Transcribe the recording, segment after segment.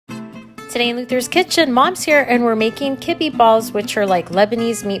Today in Luther's Kitchen, Mom's here and we're making kibbie balls, which are like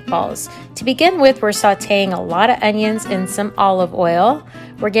Lebanese meatballs. To begin with, we're sauteing a lot of onions in some olive oil.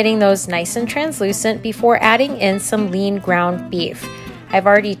 We're getting those nice and translucent before adding in some lean ground beef. I've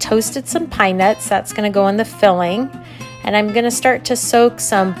already toasted some pine nuts. That's going to go in the filling. And I'm going to start to soak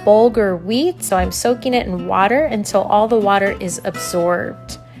some bulgur wheat. So I'm soaking it in water until all the water is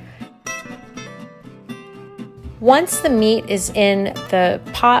absorbed. Once the meat is in the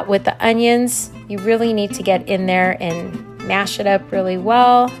pot with the onions, you really need to get in there and mash it up really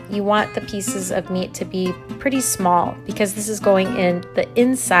well. You want the pieces of meat to be pretty small because this is going in the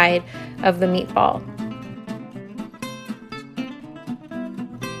inside of the meatball.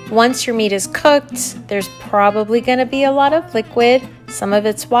 Once your meat is cooked, there's probably going to be a lot of liquid. Some of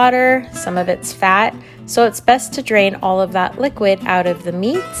it's water, some of it's fat. So it's best to drain all of that liquid out of the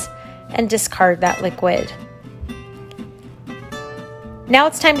meat and discard that liquid. Now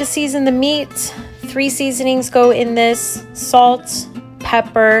it's time to season the meat. 3 seasonings go in this: salt,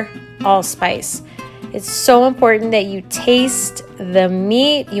 pepper, allspice. It's so important that you taste the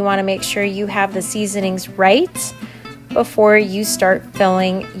meat. You want to make sure you have the seasonings right before you start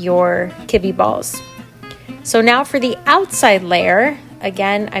filling your kibbie balls. So now for the outside layer,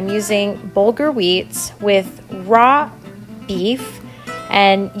 again, I'm using bulgur wheat with raw beef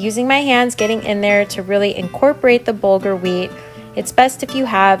and using my hands, getting in there to really incorporate the bulgur wheat. It's best if you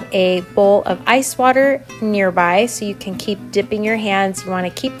have a bowl of ice water nearby so you can keep dipping your hands. You want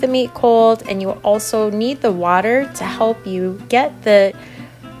to keep the meat cold, and you also need the water to help you get the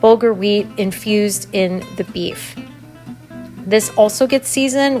bulgur wheat infused in the beef. This also gets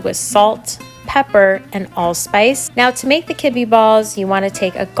seasoned with salt, pepper, and allspice. Now to make the kibbie balls, you want to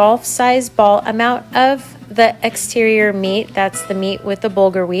take a golf-sized ball amount of the exterior meat. That's the meat with the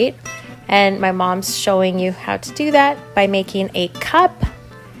bulgur wheat. And my mom's showing you how to do that by making a cup.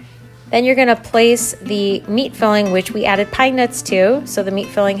 Then you're going to place the meat filling, which we added pine nuts to. So the meat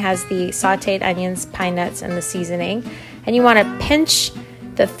filling has the sauteed onions, pine nuts, and the seasoning. And you want to pinch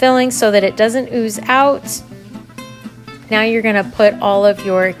the filling so that it doesn't ooze out. Now you're going to put all of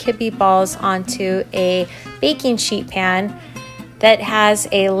your kibbie balls onto a baking sheet pan that has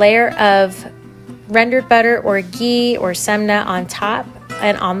a layer of rendered butter or ghee or semna on top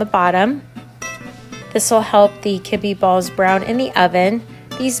and on the bottom. This will help the kibbie balls brown in the oven.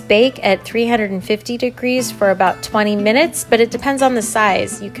 These bake at 350 degrees for about 20 minutes, but it depends on the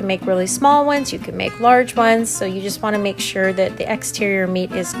size. You can make really small ones, you can make large ones, so you just want to make sure that the exterior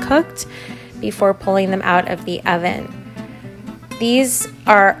meat is cooked before pulling them out of the oven. These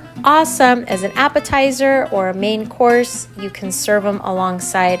are awesome as an appetizer or a main course. You can serve them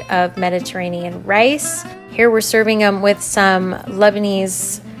alongside of Mediterranean rice. Here we're serving them with some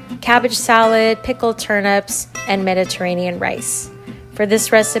Lebanese cabbage salad, pickled turnips, and Mediterranean rice. For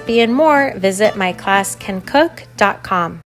this recipe and more, visit myclasscancook.com.